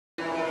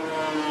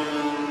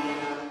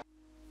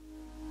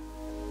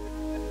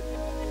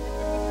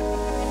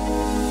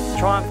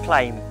Triumph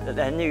claim that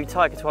their new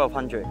Tiger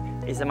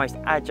 1200 is the most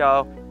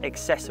agile,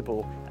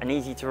 accessible and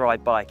easy to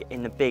ride bike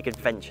in the big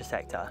adventure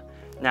sector.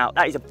 Now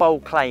that is a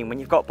bold claim when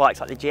you've got bikes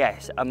like the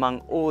GS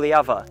among all the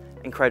other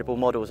incredible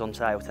models on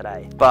sale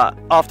today. But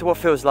after what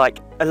feels like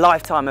a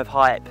lifetime of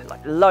hype,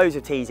 like loads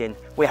of teasing,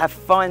 we have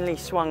finally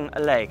swung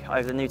a leg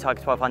over the new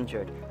Tiger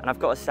 1200 and I've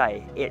got to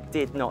say, it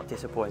did not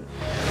disappoint.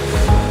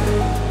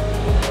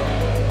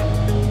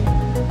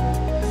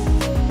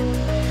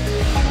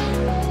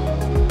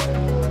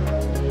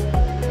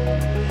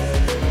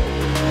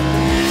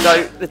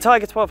 So the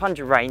Tiger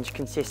 1200 range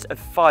consists of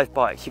 5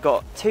 bikes. You've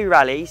got 2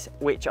 rallies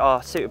which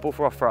are suitable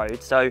for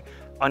off-road, so I'm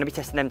going to be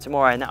testing them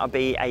tomorrow and that'll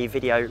be a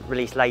video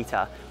released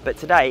later. But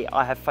today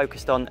I have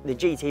focused on the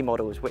GT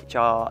models, which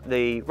are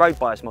the road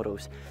bias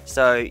models.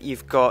 So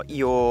you've got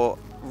your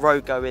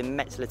road going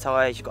Metzeler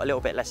tyres, you've got a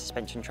little bit less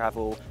suspension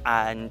travel,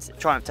 and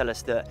Triumph tell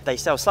us that they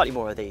sell slightly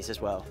more of these as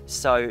well.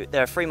 So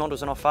there are 3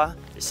 models on offer.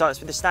 It starts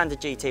with the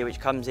standard GT, which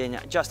comes in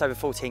just over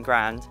 14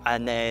 grand,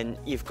 and then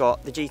you've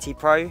got the GT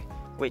Pro,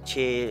 which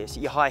is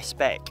your high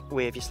spec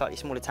with your slightly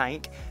smaller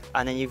tank,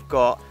 and then you've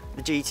got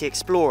the GT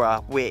Explorer,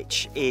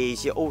 which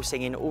is your all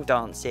singing, all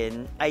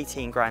dancing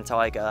 18 grand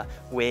Tiger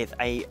with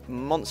a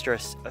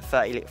monstrous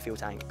 30 litre fuel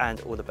tank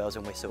and all the bells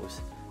and whistles.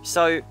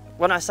 So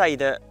when I say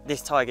that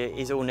this Tiger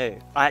is all new,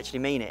 I actually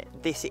mean it.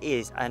 This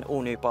is an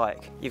all new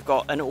bike. You've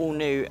got an all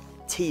new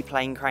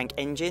T-plane crank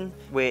engine,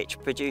 which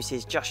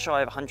produces just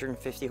shy of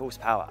 150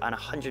 horsepower and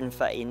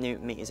 130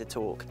 newton meters of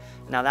torque.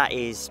 Now that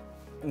is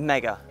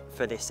mega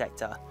for this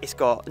sector. It's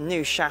got a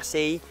new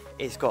chassis,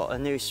 it's got a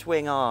new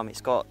swing arm, it's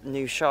got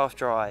new shaft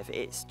drive,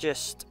 it's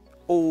just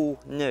all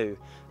new.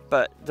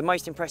 But the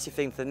most impressive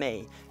thing for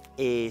me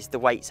is the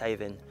weight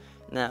saving.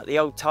 Now the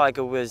old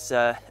Tiger was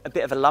a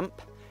bit of a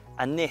lump,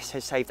 and this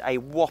has saved a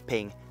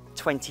whopping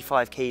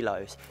 25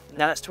 kilos.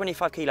 Now that's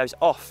 25 kilos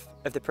off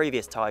of the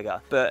previous Tiger,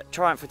 but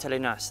Triumph were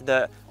telling us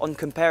that on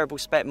comparable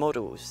spec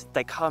models,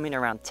 they come in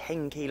around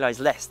 10 kilos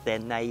less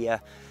than a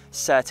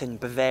certain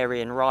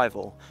Bavarian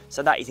rival.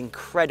 So that is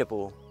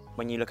incredible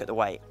when you look at the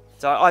weight.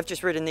 So I've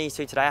just ridden these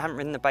two today. I haven't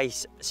ridden the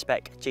base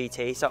spec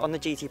GT. So on the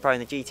GT Pro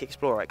and the GT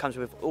Explorer, it comes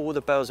with all the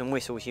bells and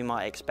whistles you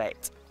might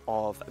expect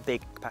of a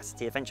big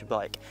capacity adventure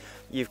bike.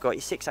 You've got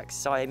your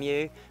 6-axis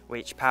IMU,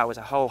 which powers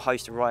a whole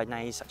host of ride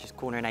aids such as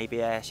corner and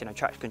ABS,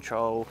 traction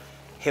control,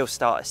 hill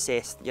start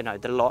assist,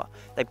 the lot.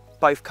 They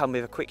both come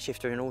with a quick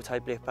shifter and an auto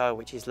blipper,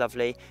 which is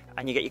lovely,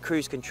 and you get your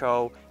cruise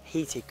control,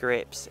 heated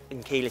grips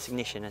and keyless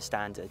ignition as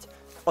standard.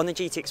 On the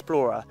GT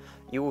Explorer,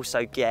 you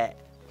also get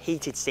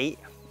heated seat,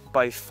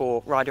 both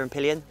for rider and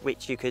pillion,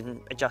 which you can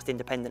adjust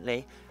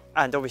independently,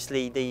 and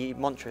obviously the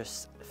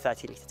monstrous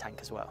 30 litre tank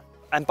as well.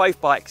 And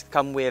both bikes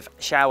come with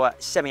Showa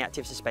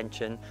semi-active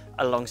suspension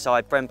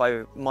alongside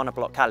Brembo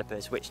monoblock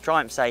calipers, which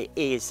Triumph say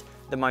is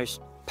the most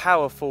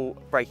powerful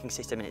braking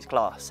system in its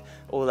class,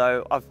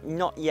 although I've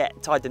not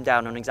yet tied them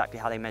down on exactly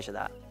how they measure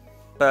that.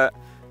 But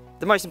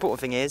the most important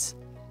thing is,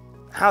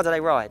 how do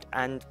they ride,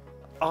 and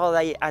are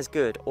they as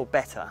good or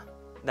better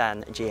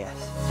than a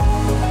GS?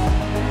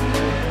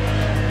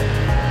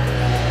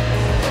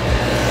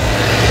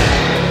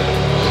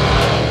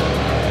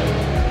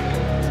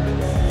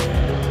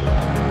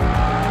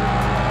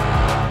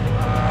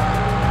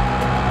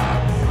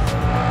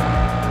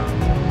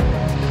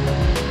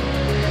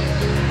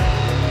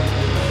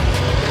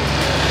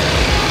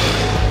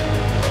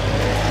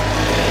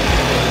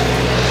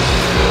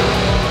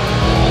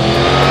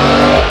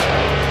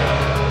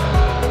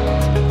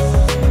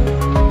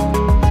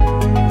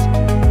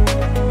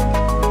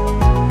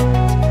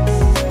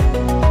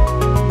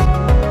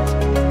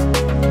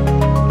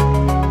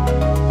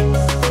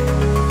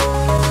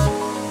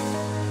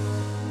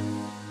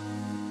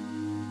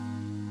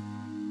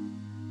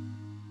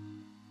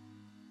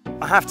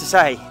 I have to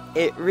say,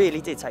 it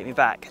really did take me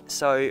back.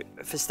 So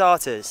for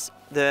starters,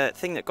 the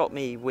thing that got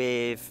me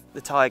with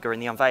the Tiger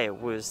and the Unveil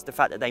was the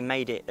fact that they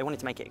wanted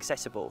to make it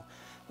accessible,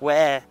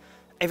 where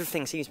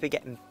everything seems to be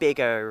getting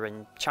bigger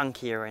and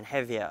chunkier and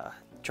heavier.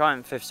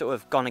 Triumph have sort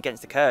of gone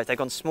against the curve, they've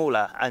gone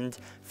smaller, and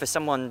for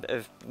someone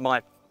of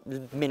my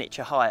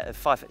miniature height of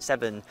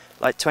 5'7",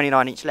 like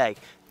 29-inch leg,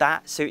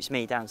 that suits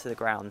me down to the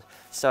ground.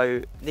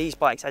 So these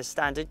bikes as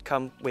standard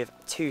come with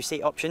 2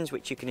 seat options,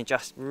 which you can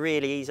adjust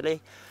really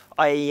easily.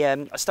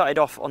 I started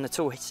off on the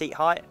tall seat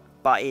height,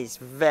 but it's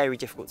very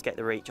difficult to get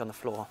the reach on the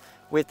floor.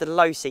 With the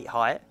low seat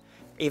height,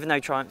 even though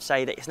Triumph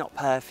say that it's not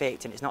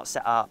perfect and it's not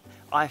set up,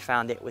 I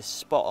found it was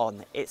spot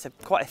on. It's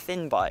quite a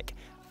thin bike,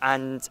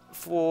 and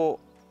for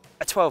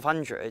a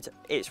 1200,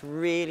 it's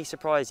really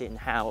surprising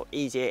how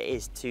easy it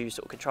is to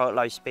sort of control at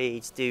low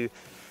speeds, do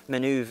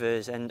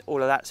manoeuvres and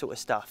all of that sort of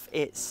stuff.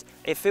 It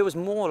feels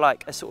more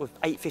like a sort of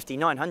 850,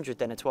 900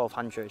 than a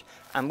 1200.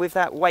 And with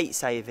that weight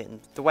saving,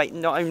 the weight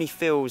not only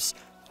feels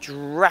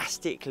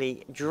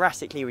drastically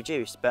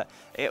reduced, but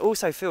it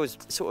also feels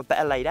sort of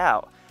better laid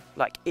out.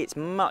 Like, it's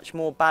much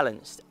more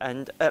balanced,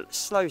 and at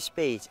slow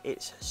speeds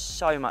it's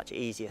so much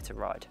easier to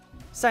ride.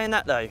 Saying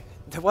that though,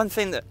 the one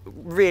thing that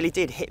really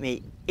did hit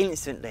me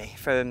instantly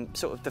from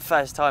sort of the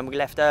first time we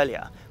left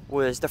earlier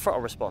was the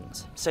throttle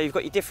response. So you've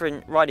got your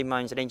different riding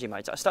modes and engine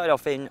modes. I started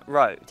off in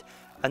road,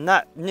 and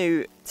that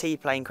new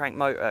T-plane crank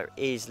motor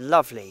is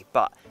lovely,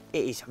 but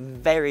it is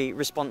very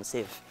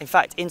responsive. In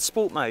fact, in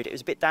sport mode, it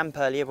was a bit damp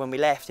earlier when we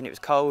left and it was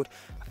cold,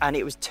 and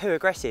it was too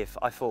aggressive,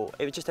 I thought.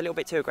 It was just a little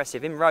bit too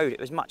aggressive. In road, it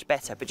was much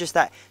better, but just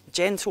that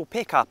gentle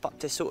pickup up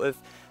to sort of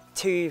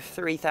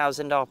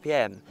 2,000–3,000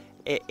 RPM,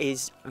 it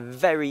is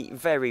very,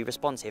 very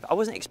responsive. I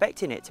wasn't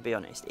expecting it, to be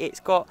honest. It's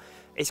got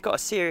a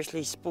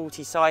seriously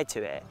sporty side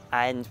to it,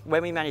 and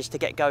when we managed to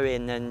get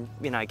going and,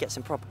 you know, get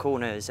some proper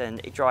corners and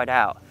it dried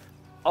out,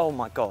 oh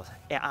my God,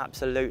 it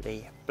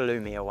absolutely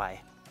blew me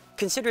away.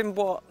 Considering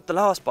what the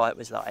last bike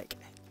was like,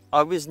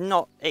 I was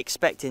not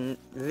expecting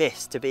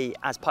this to be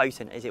as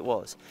potent as it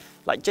was.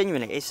 Like,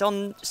 genuinely, it's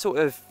on sort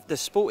of the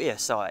sportier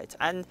side,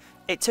 and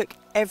it took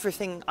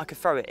everything I could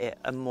throw at it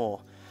and more.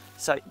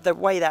 So the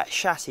way that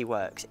chassis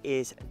works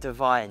is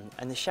divine,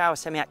 and the Shower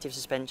semi-active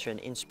suspension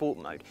in sport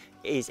mode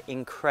is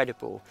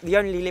incredible. The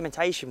only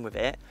limitation with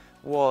it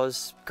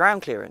was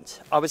ground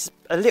clearance. I was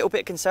a little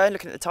bit concerned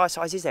looking at the tyre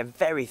sizes. They're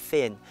very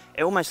thin.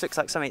 It almost looks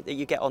like something that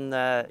you get on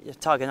the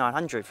Tiger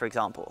 900, for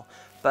example,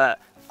 but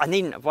I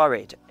needn't have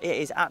worried. It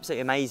is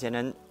absolutely amazing,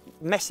 and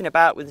messing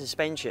about with the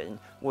suspension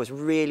was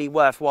really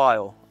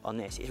worthwhile on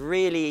this. It's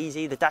really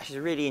easy, the dash is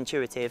really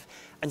intuitive,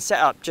 and set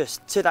up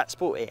just to that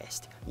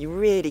sportiest. You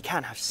really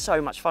can have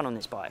so much fun on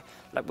this bike.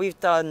 Like, we've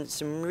done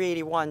some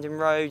really winding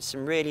roads,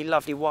 some really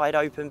lovely wide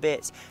open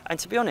bits, and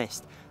to be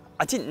honest,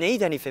 I didn't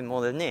need anything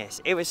more than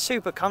this. It was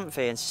super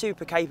comfy and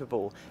super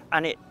capable,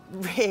 and it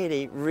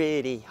really,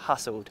 really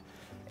hustled.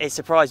 It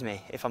surprised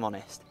me, if I'm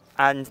honest.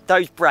 And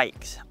those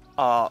brakes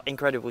are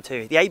incredible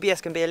too. The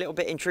ABS can be a little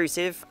bit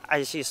intrusive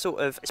as you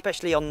sort of,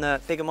 especially on the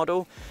bigger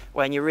model,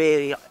 when you're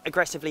really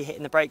aggressively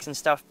hitting the brakes and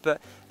stuff,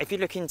 but if you're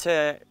looking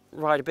to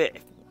ride a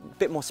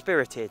bit more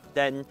spirited,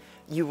 then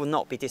you will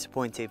not be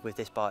disappointed with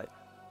this bike.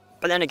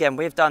 But then again,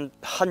 we've done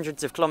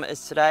hundreds of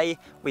kilometers today.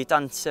 We've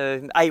done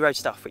some A-road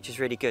stuff, which is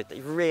really good.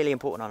 It's really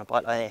important on a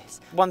bike like this.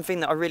 One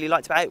thing that I really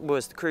liked about it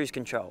was the cruise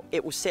control.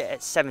 It will sit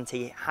at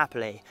 70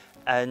 happily,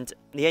 and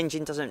the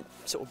engine doesn't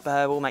sort of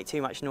burble, make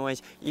too much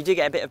noise. You do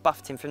get a bit of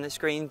buffeting from the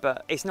screen,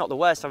 but it's not the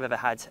worst I've ever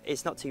had.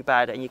 It's not too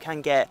bad, and you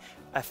can get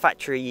a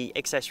factory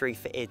accessory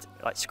fitted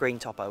like screen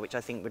topper, which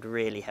I think would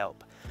really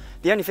help.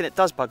 The only thing that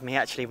does bug me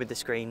actually with the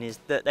screen is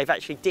that they've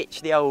actually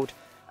ditched the old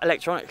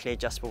electronically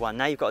adjustable one.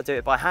 Now you've got to do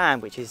it by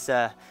hand, which is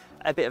a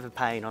bit of a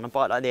pain on a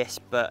bike like this,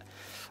 but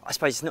I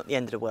suppose it's not the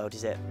end of the world,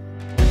 is it?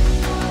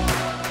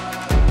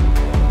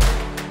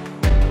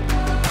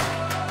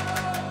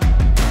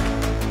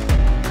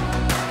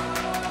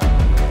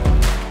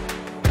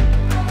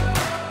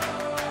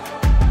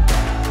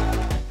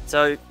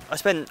 So I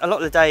spent a lot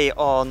of the day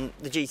on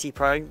the GT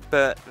Pro,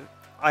 but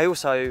I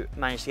also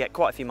managed to get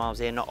quite a few miles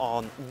in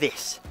on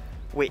this,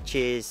 which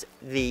is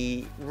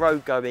the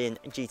road-going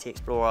GT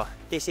Explorer.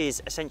 This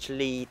is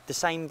essentially the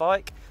same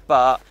bike,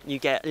 but you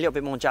get a little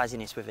bit more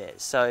jazziness with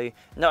it. So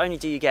not only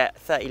do you get a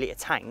 30-litre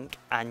tank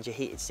and your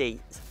heated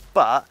seats,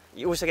 but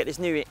you also get this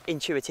new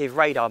intuitive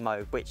radar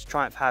mode, which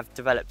Triumph have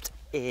developed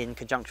in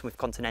conjunction with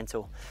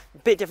Continental. A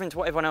bit different to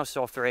what everyone else is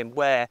offering,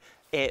 where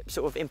it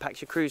sort of impacts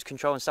your cruise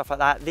control and stuff like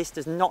that. This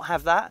does not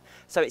have that,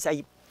 so it's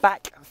a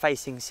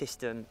back-facing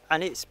system,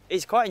 and it's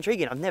quite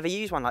intriguing. I've never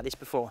used one like this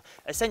before.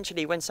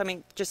 Essentially, when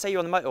something, just say you're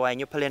on the motorway and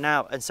you're pulling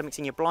out and something's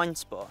in your blind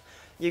spot,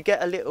 you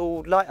get a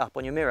little light up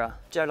on your mirror,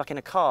 like in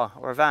a car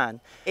or a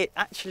van. It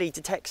actually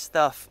detects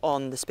stuff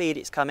on the speed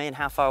it's come in,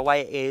 how far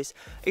away it is.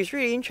 It was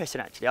really interesting,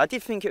 actually. I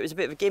did think it was a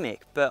bit of a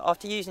gimmick, but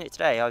after using it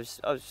today, I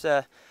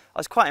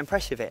was quite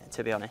impressed with it,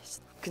 to be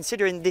honest.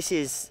 Considering this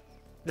is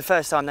the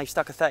first time they've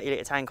stuck a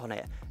 30-litre tank on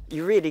it,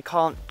 you really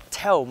can't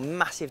tell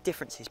massive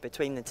differences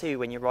between the two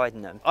when you're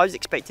riding them. I was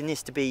expecting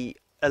this to be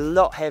a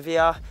lot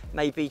heavier,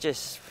 maybe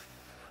just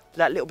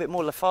that little bit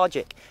more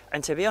lethargic,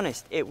 and to be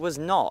honest, it was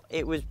not.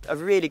 It was a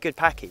really good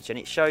package, and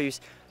it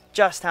shows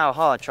just how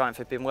hard Triumph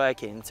have been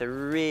working to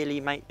really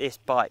make this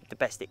bike the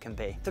best it can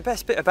be. The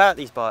best bit about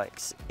these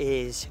bikes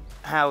is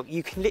how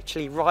you can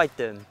literally ride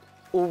them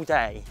all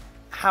day,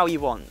 how you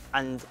want,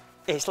 and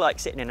it's like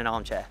sitting in an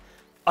armchair.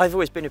 I've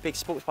always been a big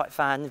sports bike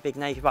fan, a big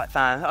naked bike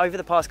fan. Over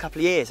the past couple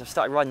of years, I've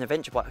started riding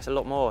adventure bikes a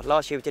lot more.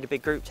 Last year we did a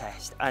big group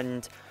test,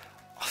 and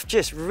I've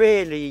just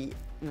really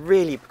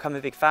become a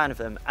big fan of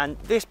them. And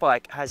this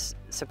bike has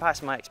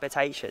surpassed my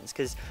expectations,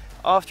 because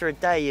after a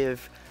day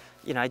of,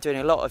 you know, doing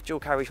a lot of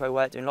dual carriageway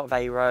work, doing a lot of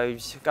A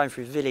roads, going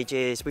through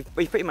villages,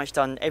 we've pretty much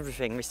done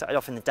everything. We started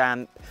off in the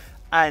damp,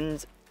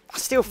 and I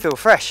still feel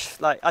fresh.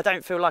 Like, I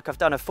don't feel like I've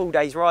done a full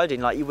day's riding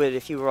like you would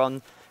if you were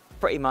on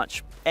pretty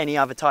much any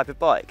other type of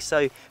bike.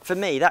 So for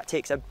me, that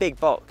ticks a big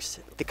box.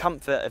 The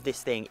comfort of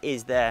this thing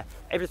is there.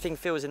 Everything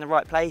feels in the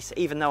right place.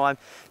 Even though I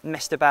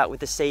messed about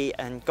with the seat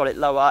and got it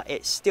lower,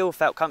 it still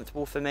felt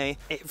comfortable for me.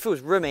 It feels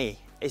roomy.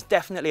 It's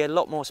definitely a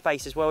lot more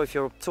space as well if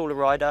you're a taller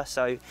rider,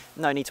 so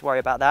no need to worry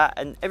about that.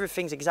 And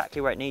everything's exactly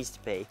where it needs to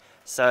be.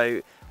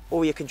 So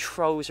All your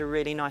controls are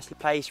really nicely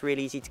placed,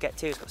 really easy to get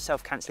to. It's got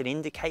self-cancelling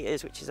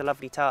indicators, which is a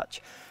lovely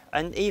touch.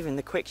 And even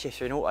the quick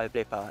shifter and auto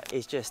blipper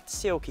is just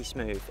silky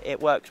smooth.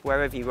 It works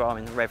wherever you are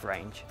in the rev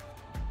range.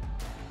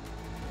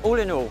 All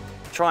in all,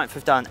 Triumph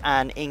have done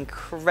an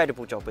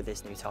incredible job with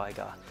this new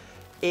Tiger.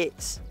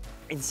 It's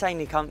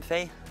insanely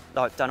comfy,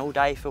 like I've done all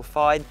day, feel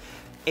fine.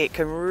 It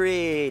can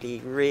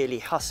really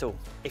hustle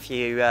if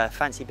you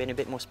fancy being a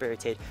bit more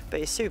spirited, but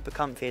it's super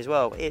comfy as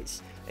well.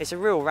 It's a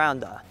real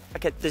rounder.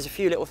 Okay, there's a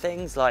few little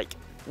things like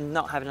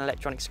not having an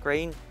electronic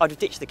screen. I'd have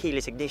ditched the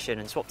keyless ignition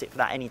and swapped it for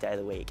that any day of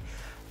the week.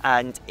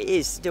 And it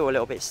is still a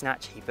little bit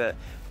snatchy, but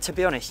to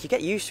be honest, you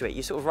get used to it.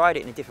 You sort of ride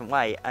it in a different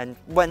way, and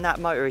when that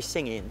motor is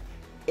singing,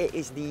 it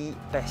is the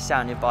best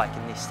sounding bike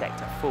in this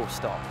sector, full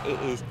stop. It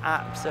is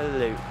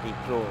absolutely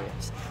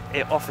glorious.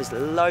 It offers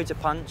loads of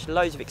punch,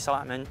 loads of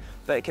excitement,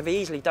 but it can be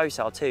easily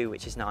docile too,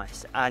 which is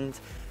nice. And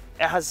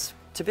it has,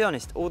 to be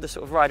honest, all the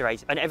sort of rider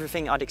aids and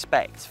everything I'd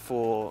expect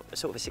for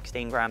sort of a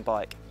 16 grand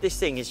bike. This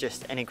thing is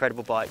just an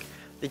incredible bike.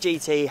 The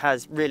GT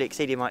has really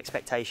exceeded my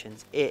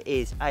expectations. It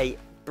is a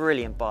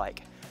brilliant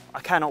bike. I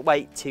cannot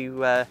wait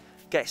to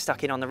get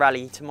stuck in on the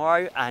rally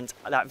tomorrow, and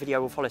that video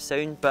will follow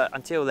soon, but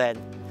until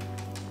then,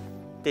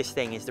 this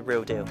thing is the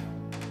real deal.